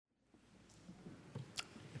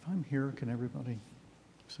If I'm here, can everybody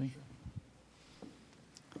see?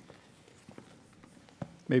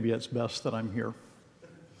 Maybe it's best that I'm here.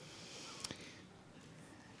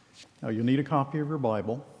 Now, you'll need a copy of your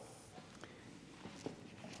Bible.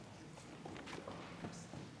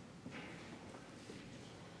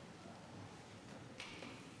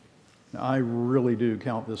 Now, I really do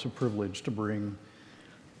count this a privilege to bring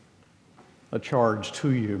a charge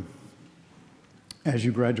to you as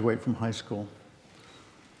you graduate from high school.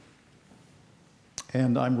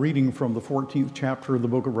 And I'm reading from the 14th chapter of the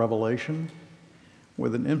book of Revelation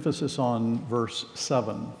with an emphasis on verse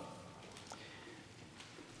 7.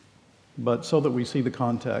 But so that we see the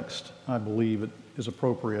context, I believe it is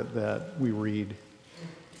appropriate that we read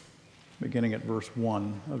beginning at verse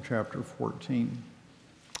 1 of chapter 14.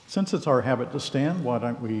 Since it's our habit to stand, why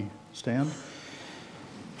don't we stand?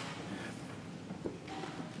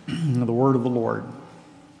 The word of the Lord.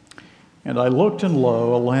 And I looked, and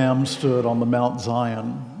lo, a Lamb stood on the Mount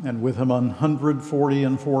Zion, and with him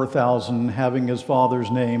 144,000, having his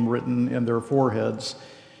Father's name written in their foreheads.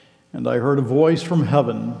 And I heard a voice from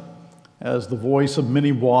heaven, as the voice of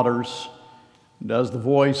many waters, and as the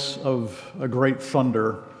voice of a great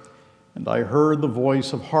thunder. And I heard the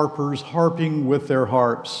voice of harpers harping with their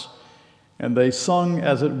harps, and they sung,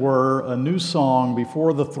 as it were, a new song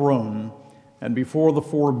before the throne, and before the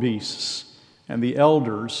four beasts, and the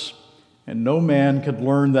elders, and no man could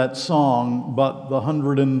learn that song but the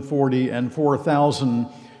 144,000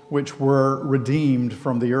 which were redeemed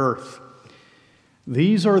from the earth.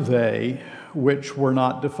 These are they which were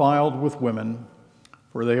not defiled with women,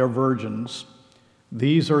 for they are virgins.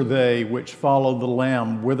 These are they which follow the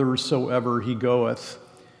Lamb whithersoever he goeth.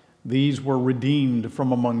 These were redeemed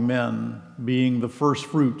from among men, being the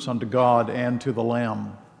firstfruits unto God and to the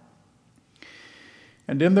Lamb.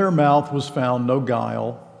 And in their mouth was found no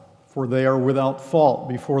guile, for they are without fault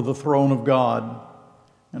before the throne of God.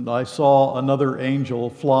 And I saw another angel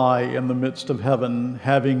fly in the midst of heaven,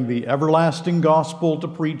 having the everlasting gospel to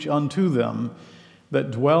preach unto them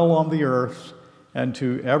that dwell on the earth, and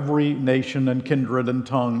to every nation and kindred and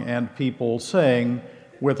tongue and people, saying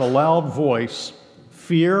with a loud voice,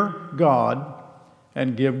 Fear God,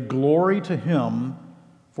 and give glory to him,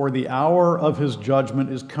 for the hour of his judgment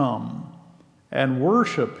is come. And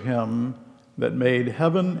worship him that made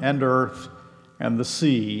heaven and earth and the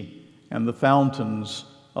sea and the fountains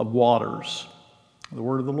of waters. The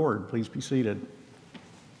word of the Lord. Please be seated.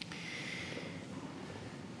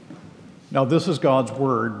 Now, this is God's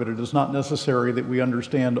word, but it is not necessary that we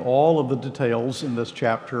understand all of the details in this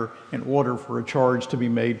chapter in order for a charge to be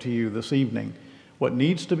made to you this evening. What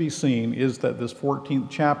needs to be seen is that this 14th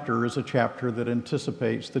chapter is a chapter that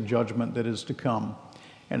anticipates the judgment that is to come.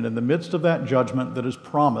 And in the midst of that judgment that is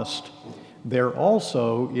promised, there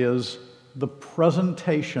also is the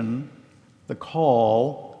presentation, the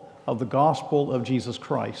call of the gospel of Jesus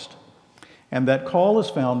Christ. And that call is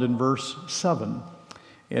found in verse 7,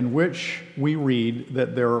 in which we read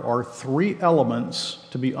that there are three elements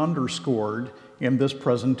to be underscored in this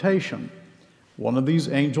presentation. One of these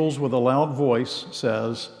angels with a loud voice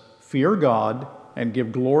says, Fear God and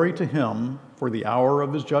give glory to him, for the hour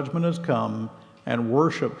of his judgment has come, and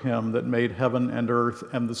worship him that made heaven and earth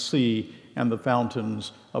and the sea and the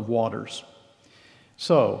fountains of waters.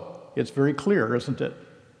 So, it's very clear, isn't it?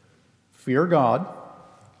 Fear God,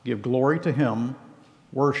 give glory to him,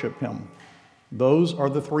 worship him. Those are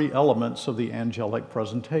the three elements of the angelic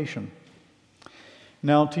presentation.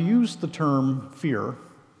 Now, to use the term fear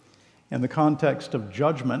in the context of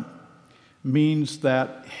judgment means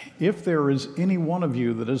that if there is any one of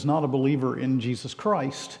you that is not a believer in Jesus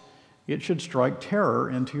Christ, it should strike terror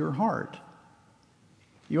into your heart.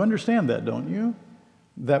 You understand that, don't you?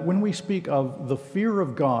 That when we speak of the fear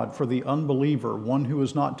of God for the unbeliever, one who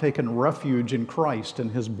has not taken refuge in Christ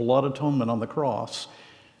and his blood atonement on the cross,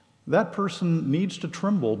 that person needs to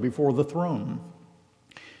tremble before the throne.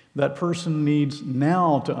 That person needs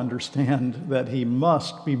now to understand that he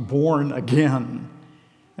must be born again.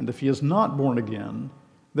 And if he is not born again,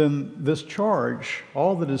 then this charge,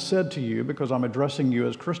 all that is said to you, because I'm addressing you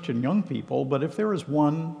as Christian young people, but if there is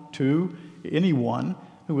one, two, anyone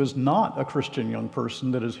who is not a Christian young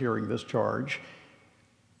person that is hearing this charge,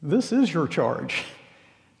 this is your charge,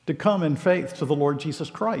 to come in faith to the Lord Jesus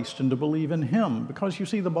Christ and to believe in him. Because you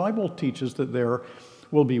see, the Bible teaches that there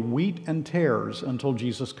will be wheat and tares until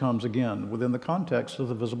Jesus comes again, within the context of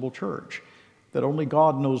the visible church, that only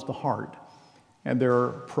God knows the heart. And there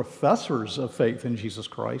are professors of faith in Jesus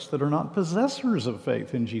Christ that are not possessors of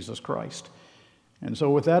faith in Jesus Christ. And so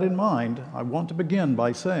with that in mind, I want to begin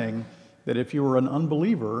by saying that if you are an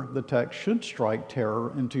unbeliever, the text should strike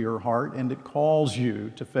terror into your heart, and it calls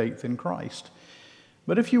you to faith in Christ.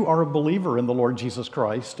 But if you are a believer in the Lord Jesus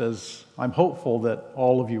Christ, as I'm hopeful that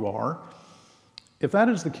all of you are, if that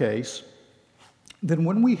is the case, then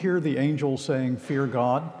when we hear the angel saying, "Fear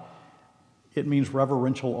God," it means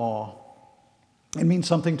reverential awe. It means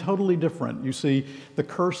something totally different. You see, the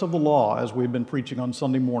curse of the law, as we've been preaching on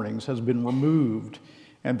Sunday mornings, has been removed,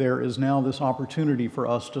 and there is now this opportunity for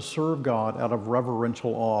us to serve God out of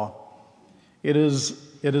reverential awe. It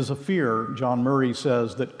is a fear, John Murray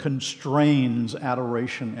says, that constrains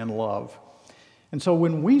adoration and love. And so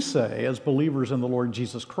when we say, as believers in the Lord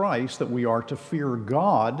Jesus Christ, that we are to fear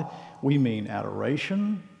God, we mean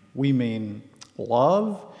adoration, we mean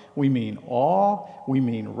love, we mean awe, we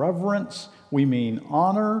mean reverence, we mean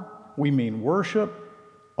honor, we mean worship.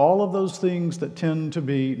 All of those things that tend to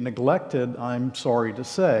be neglected, I'm sorry to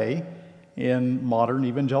say, in modern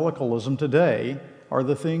evangelicalism today, are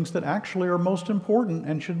the things that actually are most important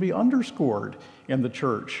and should be underscored in the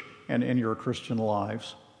church and in your Christian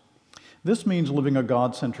lives. This means living a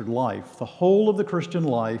God-centered life. The whole of the Christian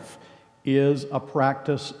life is a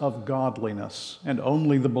practice of godliness, and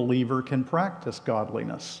only the believer can practice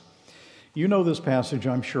godliness. You know this passage,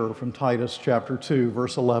 I'm sure, from Titus chapter 2,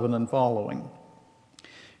 verse 11 and following.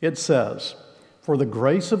 It says, "For the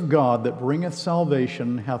grace of God that bringeth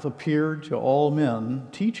salvation hath appeared to all men,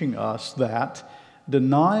 teaching us that,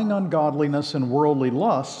 denying ungodliness and worldly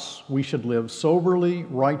lusts, we should live soberly,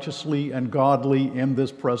 righteously, and godly in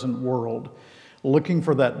this present world, looking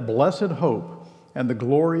for that blessed hope and the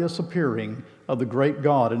glorious appearing of the great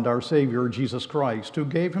God and our Savior Jesus Christ, who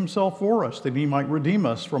gave himself for us, that he might redeem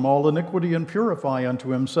us from all iniquity and purify unto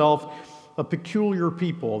himself a peculiar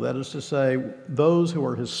people," that is to say, those who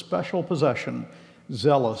are his special possession,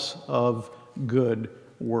 zealous of good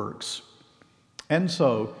works. And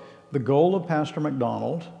so, the goal of Pastor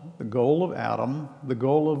McDonald, the goal of Adam, the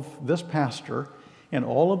goal of this pastor, and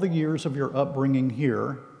all of the years of your upbringing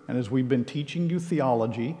here, and as we've been teaching you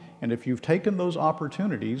theology, and if you've taken those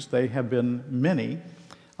opportunities, they have been many,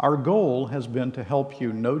 our goal has been to help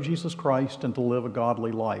you know Jesus Christ and to live a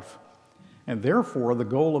godly life. And therefore, the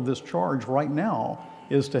goal of this charge right now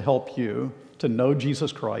is to help you to know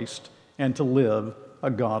Jesus Christ and to live a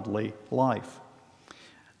godly life.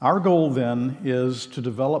 Our goal then is to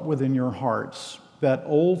develop within your hearts that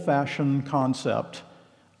old-fashioned concept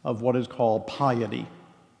of what is called piety.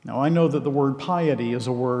 Now, I know that the word piety is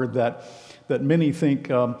a word that many think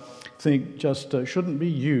just shouldn't be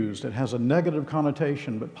used. It has a negative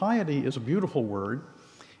connotation, but piety is a beautiful word,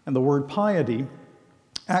 and the word piety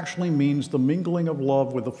actually means the mingling of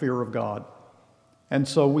love with the fear of God. And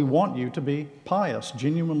so we want you to be pious,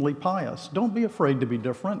 genuinely pious. Don't be afraid to be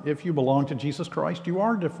different. If you belong to Jesus Christ, you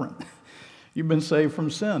are different. You've been saved from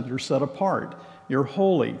sin. You're set apart. You're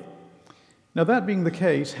holy. Now, that being the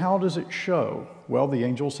case, how does it show? Well, the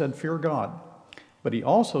angel said, "Fear God." But he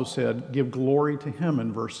also said, "Give glory to him"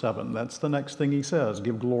 in verse 7. That's the next thing he says,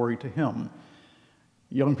 give glory to him.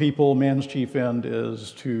 Young people, man's chief end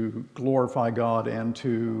is to glorify God and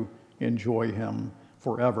to enjoy him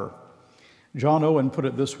forever. John Owen put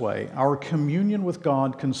it this way: "Our communion with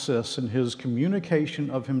God consists in his communication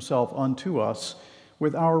of himself unto us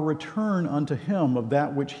with our return unto him of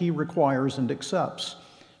that which he requires and accepts,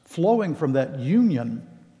 flowing from that union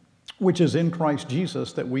which is in Christ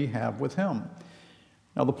Jesus that we have with him."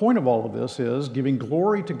 Now, the point of all of this is giving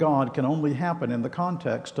glory to God can only happen in the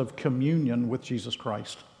context of communion with Jesus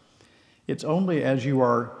Christ. It's only as you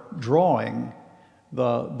are drawing the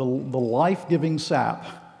life-giving sap,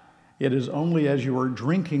 it is only as you are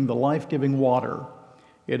drinking the life-giving water,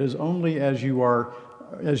 it is only as you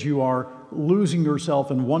are losing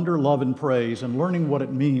yourself in wonder, love, and praise and learning what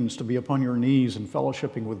it means to be upon your knees and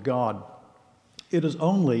fellowshipping with God. It is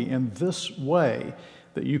only in this way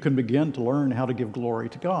that you can begin to learn how to give glory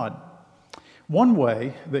to God. One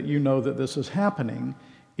way that you know that this is happening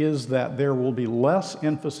is that there will be less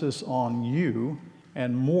emphasis on you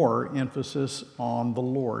and more emphasis on the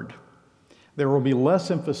Lord. There will be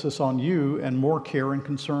less emphasis on you and more care and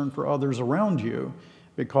concern for others around you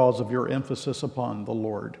because of your emphasis upon the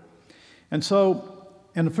Lord. And so,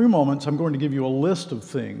 in a few moments, I'm going to give you a list of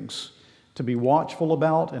things to be watchful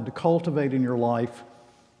about and to cultivate in your life.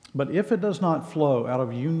 But if it does not flow out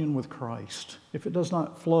of union with Christ, if it does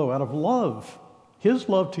not flow out of love, his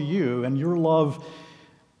love to you and your love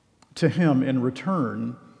to him in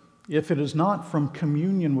return, if it is not from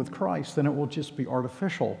communion with Christ, then it will just be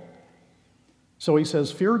artificial. So he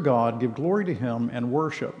says, fear God, give glory to him, and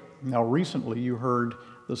worship. Now, recently you heard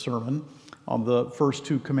the sermon on the first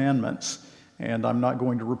two commandments, and I'm not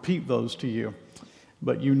going to repeat those to you.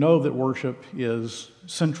 but you know that worship is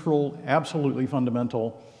central, absolutely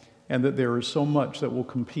fundamental, and that there is so much that will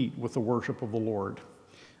compete with the worship of the Lord.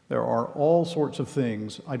 There are all sorts of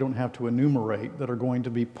things I don't have to enumerate that are going to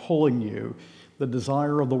be pulling you, the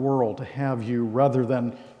desire of the world to have you, rather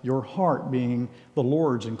than your heart being the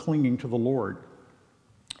Lord's and clinging to the Lord.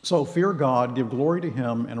 So fear God, give glory to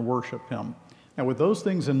Him, and worship Him. Now, with those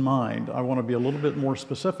things in mind, I want to be a little bit more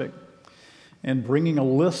specific in bringing a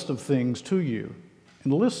list of things to you.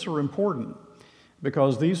 And lists are important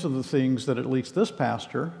because these are the things that at least this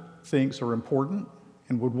pastor thinks are important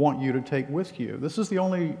and would want you to take with you. This is the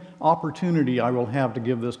only opportunity I will have to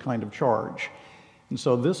give this kind of charge. And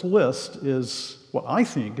so this list is what I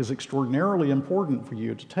think is extraordinarily important for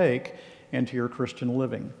you to take into your Christian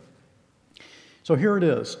living. So here it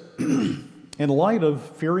is. In light of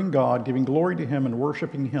fearing God, giving glory to Him, and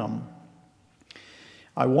worshiping Him,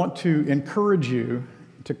 I want to encourage you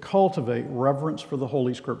to cultivate reverence for the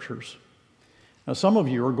Holy Scriptures. Now, some of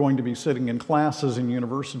you are going to be sitting in classes in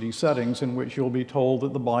university settings in which you'll be told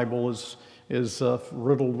that the Bible is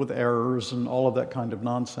riddled with errors and all of that kind of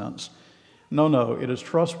nonsense. No, it is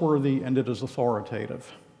trustworthy and it is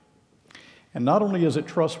authoritative. And not only is it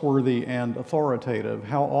trustworthy and authoritative,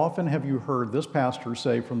 how often have you heard this pastor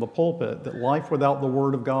say from the pulpit that life without the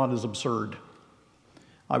Word of God is absurd?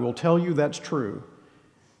 I will tell you that's true.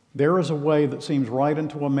 There is a way that seems right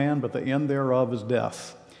unto a man, but the end thereof is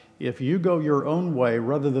death. If you go your own way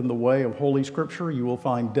rather than the way of Holy Scripture, you will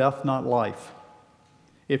find death, not life.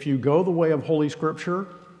 If you go the way of Holy Scripture,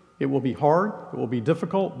 it will be hard, it will be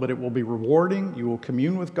difficult, but it will be rewarding. You will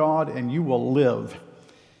commune with God and you will live.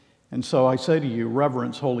 And so I say to you,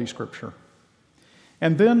 reverence Holy Scripture.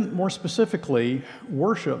 And then, more specifically,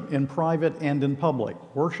 worship in private and in public.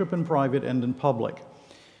 Worship in private and in public.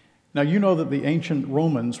 Now, you know that the ancient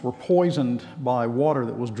Romans were poisoned by water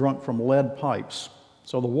that was drunk from lead pipes.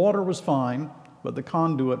 So the water was fine, but the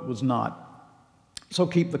conduit was not. So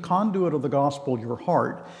keep the conduit of the gospel, your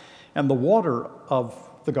heart, and the water of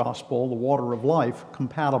the gospel, the water of life,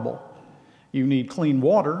 compatible. You need clean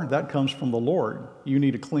water, that comes from the Lord. You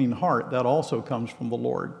need a clean heart, that also comes from the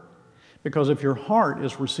Lord. Because if your heart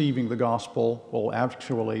is receiving the gospel, well,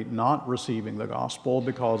 actually not receiving the gospel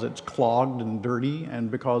because it's clogged and dirty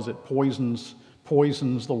and because it poisons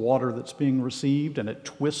the water that's being received and it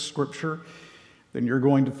twists Scripture, then you're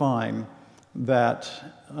going to find that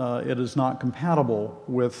it is not compatible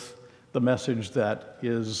with the message that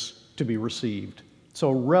is to be received.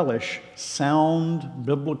 So relish sound,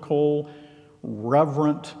 biblical,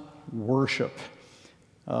 reverent worship,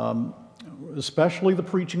 especially the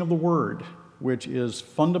preaching of the Word, which is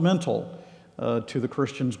fundamental to the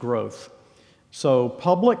Christian's growth. So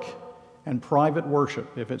public and private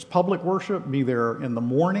worship. If it's public worship, be there in the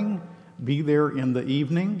morning, be there in the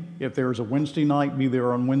evening. If there's a Wednesday night, be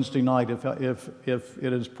there on Wednesday night if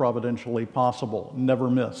it is providentially possible. Never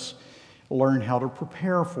miss. Learn how to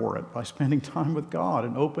prepare for it by spending time with God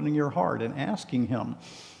and opening your heart and asking Him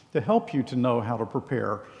to help you to know how to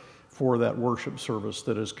prepare for that worship service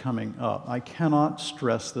that is coming up. I cannot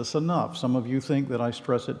stress this enough. Some of you think that I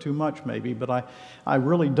stress it too much maybe, but I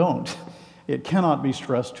really don't. It cannot be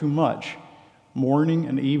stressed too much. Morning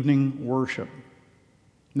and evening worship.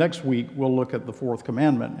 Next week, we'll look at the fourth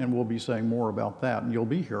commandment, and we'll be saying more about that. And you'll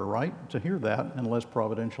be here, right, to hear that, unless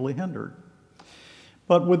providentially hindered.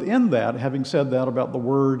 But within that, having said that about the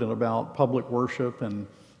Word and about public worship and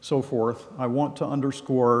so forth, I want to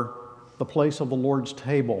underscore the place of the Lord's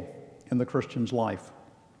table in the Christian's life.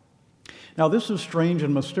 Now, this is strange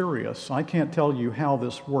and mysterious. I can't tell you how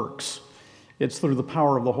this works. It's through the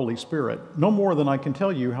power of the Holy Spirit. No more than I can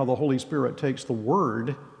tell you how the Holy Spirit takes the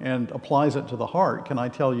Word and applies it to the heart, can I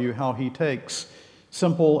tell you how He takes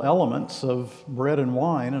simple elements of bread and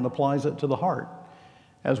wine and applies it to the heart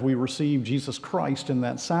as we receive Jesus Christ in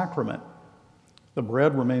that sacrament. The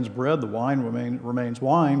bread remains bread, the wine remains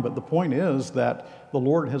wine, but the point is that the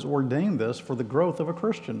Lord has ordained this for the growth of a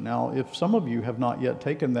Christian. Now, if some of you have not yet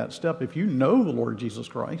taken that step, if you know the Lord Jesus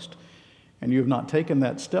Christ and you have not taken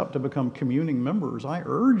that step to become communing members, I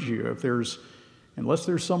urge you, unless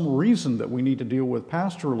there's some reason that we need to deal with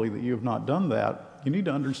pastorally that you have not done that, you need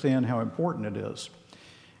to understand how important it is.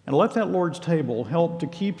 And let that Lord's table help to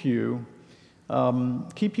keep you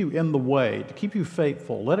in the way, to keep you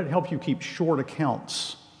faithful. Let it help you keep short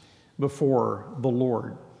accounts before the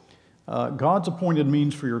Lord. God's appointed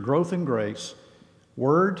means for your growth in grace,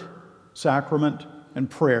 word, sacrament, and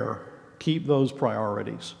prayer. Keep those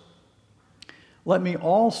priorities. Let me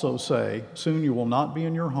also say, soon you will not be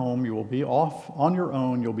in your home. You will be off on your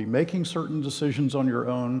own. You'll be making certain decisions on your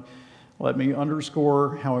own. Let me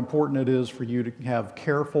underscore how important it is for you to have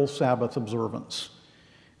careful Sabbath observance.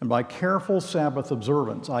 And by careful Sabbath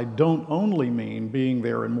observance, I don't only mean being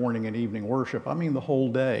there in morning and evening worship, I mean the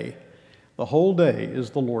whole day. The whole day is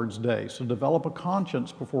the Lord's day. So develop a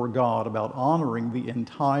conscience before God about honoring the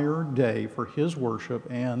entire day for His worship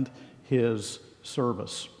and His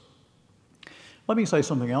service. Let me say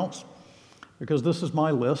something else, because this is my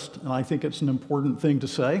list, and I think it's an important thing to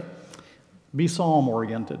say. Be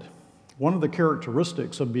psalm-oriented. One of the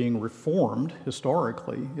characteristics of being Reformed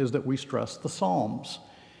historically is that we stress the Psalms.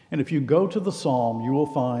 And if you go to the Psalm, you will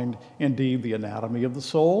find indeed the anatomy of the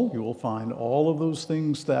soul. You will find all of those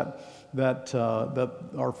things that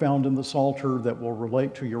are found in the Psalter that will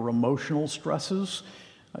relate to your emotional stresses.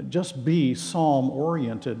 Just be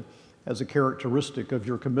psalm-oriented as a characteristic of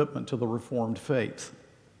your commitment to the Reformed faith.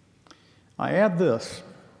 I add this: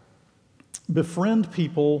 befriend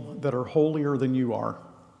people that are holier than you are.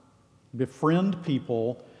 Befriend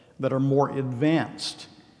people that are more advanced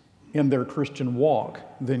in their Christian walk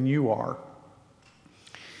than you are.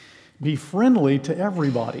 Be friendly to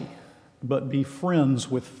everybody, but be friends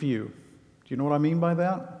with few. Do you know what I mean by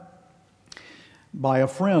that? By a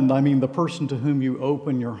friend, I mean the person to whom you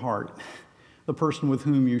open your heart, the person with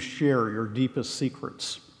whom you share your deepest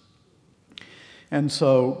secrets. And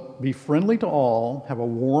so be friendly to all, have a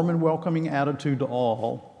warm and welcoming attitude to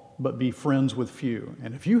all, but be friends with few.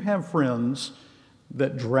 And if you have friends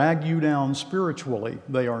that drag you down spiritually,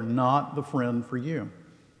 they are not the friend for you.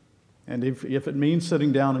 And if it means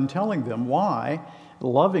sitting down and telling them why,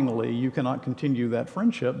 lovingly, you cannot continue that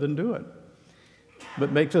friendship, then do it.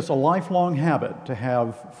 But make this a lifelong habit to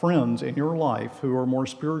have friends in your life who are more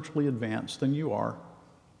spiritually advanced than you are.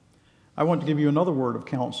 I want to give you another word of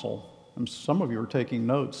counsel. And some of you are taking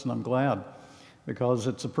notes, and I'm glad, because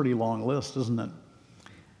it's a pretty long list, isn't it?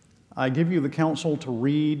 I give you the counsel to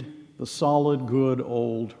read the solid, good,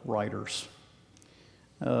 old writers,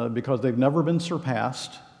 because they've never been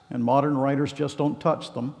surpassed, and modern writers just don't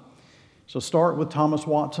touch them. So start with Thomas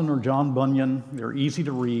Watson or John Bunyan. They're easy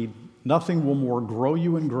to read. Nothing will more grow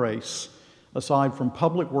you in grace, aside from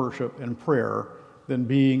public worship and prayer, than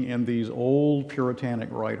being in these old Puritanic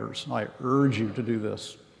writers. I urge you to do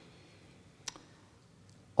this.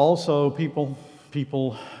 Also,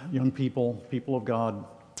 young people of God,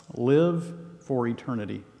 live for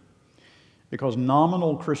eternity. Because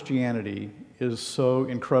nominal Christianity is so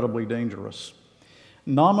incredibly dangerous.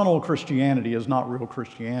 Nominal Christianity is not real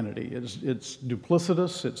Christianity. It's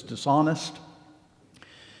duplicitous, it's dishonest.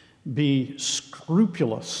 Be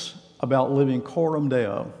scrupulous about living coram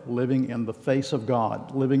Deo, living in the face of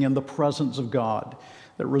God, living in the presence of God,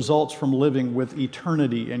 that results from living with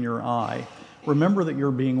eternity in your eye. Remember that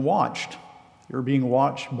you're being watched. You're being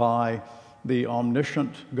watched by the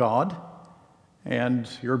omniscient God, and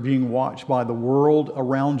you're being watched by the world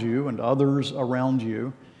around you and others around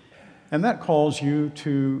you. And that calls you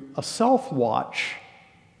to a self-watch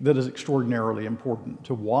that is extraordinarily important,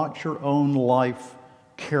 to watch your own life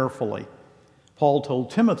carefully. Paul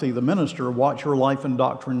told Timothy, the minister, watch your life and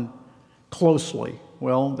doctrine closely.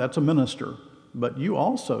 Well, that's a minister, but you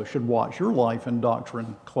also should watch your life and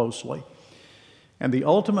doctrine closely. And the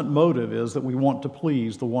ultimate motive is that we want to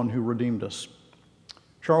please the one who redeemed us.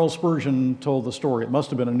 Charles Spurgeon told the story, it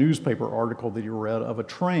must have been a newspaper article that you read, of a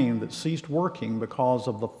train that ceased working because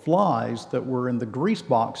of the flies that were in the grease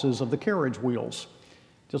boxes of the carriage wheels.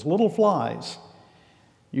 Just little flies.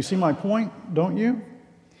 You see my point, don't you?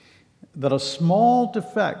 That a small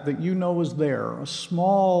defect that you know is there,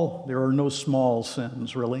 there are no small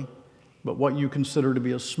sins really, but what you consider to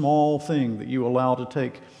be a small thing that you allow to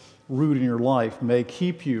take root in your life may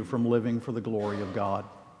keep you from living for the glory of God,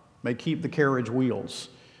 may keep the carriage wheels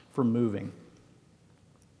from moving.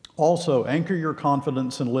 Also, anchor your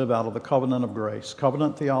confidence and live out of the covenant of grace.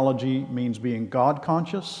 Covenant theology means being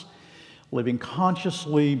God-conscious, living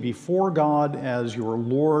consciously before God as your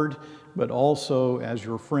Lord, but also as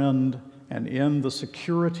your friend and in the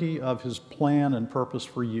security of His plan and purpose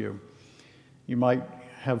for you. You might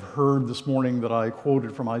have heard this morning that I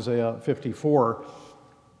quoted from Isaiah 54,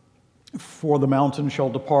 "For the mountains shall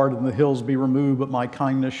depart and the hills be removed, but my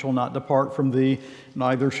kindness shall not depart from thee,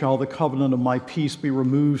 neither shall the covenant of my peace be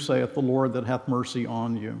removed, saith the Lord that hath mercy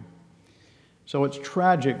on you." So it's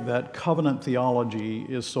tragic that covenant theology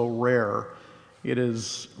is so rare. It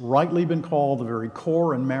has rightly been called the very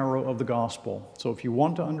core and marrow of the gospel. So if you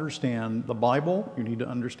want to understand the Bible, you need to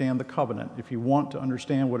understand the covenant. If you want to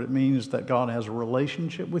understand what it means that God has a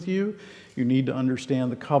relationship with you, you need to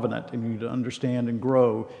understand the covenant, and you need to understand and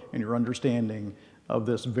grow in your understanding of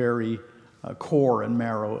this very core and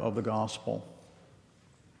marrow of the gospel.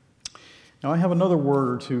 Now I have another word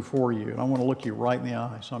or two for you, and I want to look you right in the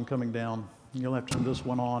eye, so I'm coming down. You'll have to turn this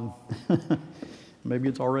one on. Maybe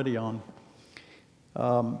it's already on.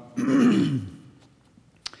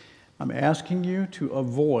 I'm asking you to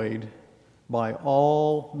avoid, by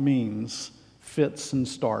all means, fits and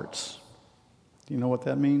starts. Do you know what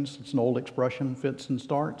that means? It's an old expression, fits and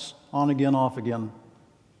starts. On again, off again.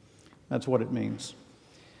 That's what it means.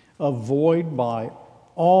 Avoid by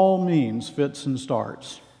all means fits and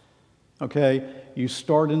starts. Okay? You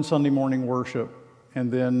start in Sunday morning worship,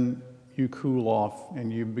 and then you cool off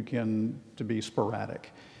and you begin to be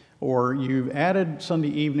sporadic. Or you've added Sunday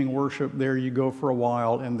evening worship, there you go for a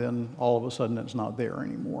while, and then all of a sudden it's not there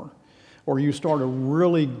anymore. Or you start a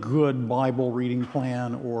really good Bible reading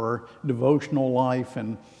plan or devotional life,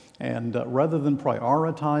 and rather than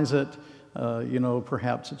prioritize it,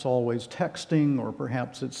 perhaps it's always texting, or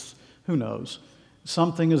perhaps it's, who knows,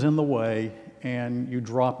 something is in the way, and you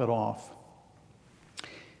drop it off.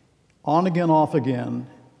 On again, off again.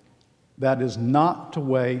 That is not the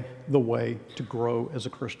way to grow as a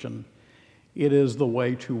Christian. It is the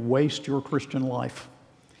way to waste your Christian life.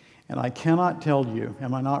 And I cannot tell you,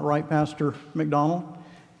 am I not right, Pastor McDonald?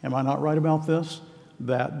 Am I not right about this?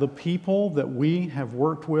 That the people that we have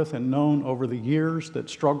worked with and known over the years that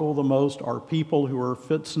struggle the most are people who are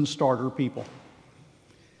fits and starter people.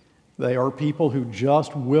 They are people who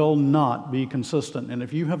just will not be consistent. And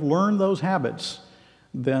if you have learned those habits,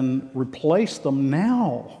 then replace them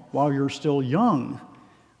now while you're still young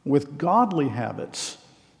with godly habits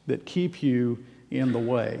that keep you in the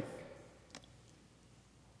way.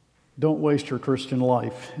 Don't waste your Christian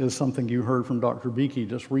life is something you heard from Dr. Beakey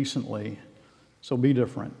just recently, so be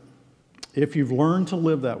different. If you've learned to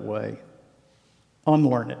live that way,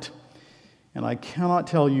 unlearn it. And I cannot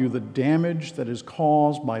tell you the damage that is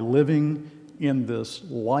caused by living in this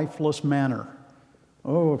lifeless manner.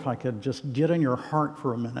 Oh, if I could just get in your heart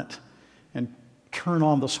for a minute and turn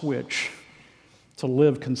on the switch to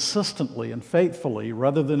live consistently and faithfully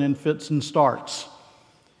rather than in fits and starts.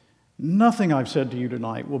 Nothing I've said to you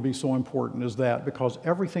tonight will be so important as that, because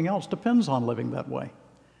everything else depends on living that way.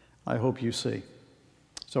 I hope you see.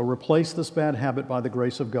 So replace this bad habit by the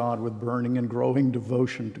grace of God with burning and growing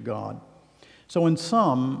devotion to God. So in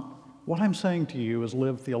sum, what I'm saying to you is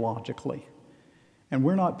live theologically. And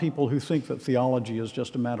we're not people who think that theology is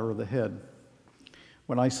just a matter of the head.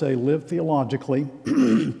 When I say live theologically,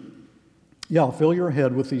 fill your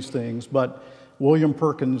head with these things, but William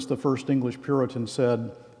Perkins, the first English Puritan,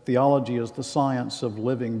 said, theology is the science of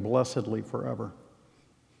living blessedly forever.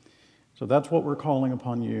 So that's what we're calling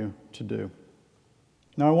upon you to do.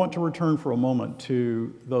 Now I want to return for a moment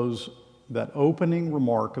to that opening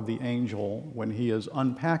remark of the angel when he is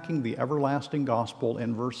unpacking the everlasting gospel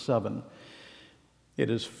in verse 7. It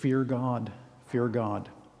is fear God, fear God.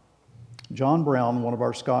 John Brown, one of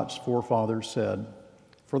our Scots forefathers, said,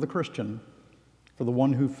 for the Christian, for the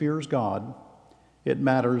one who fears God, it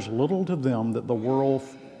matters little to them that the world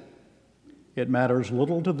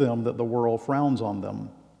frowns on them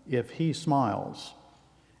if he smiles,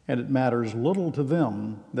 and it matters little to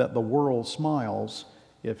them that the world smiles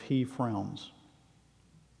if he frowns.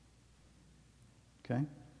 Okay?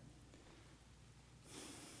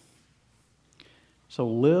 So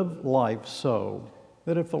live life so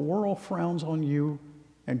that if the world frowns on you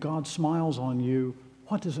and God smiles on you,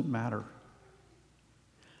 what does it matter?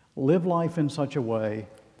 Live life in such a way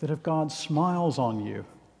that if God smiles on you,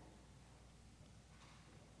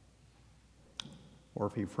 or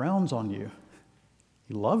if he frowns on you,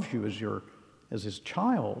 he loves you as his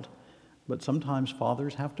child, but sometimes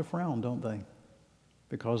fathers have to frown, don't they?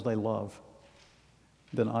 Because they love.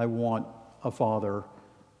 Then I want a father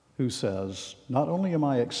who says, not only am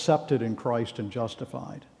I accepted in Christ and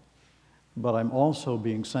justified, but I'm also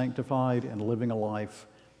being sanctified and living a life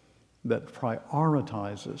that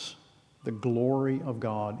prioritizes the glory of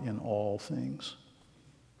God in all things.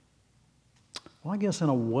 Well, I guess in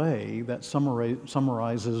a way that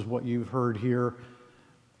summarizes what you've heard here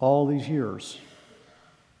all these years,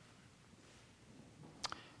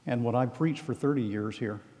 and what I've preached for 30 years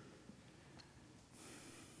here.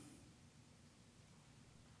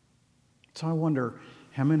 So I wonder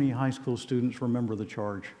how many high school students remember the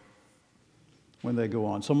charge when they go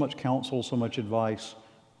on. So much counsel, so much advice.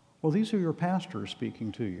 Well, these are your pastors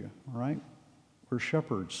speaking to you, all right? We're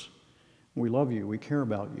shepherds. We love you. We care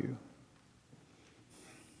about you.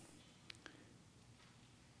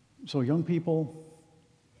 So young people,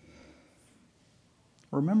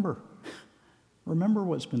 remember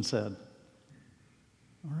what's been said,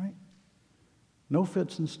 all right? No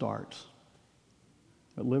fits and starts,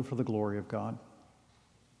 but live for the glory of God.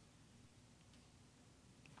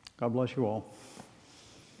 God bless you all.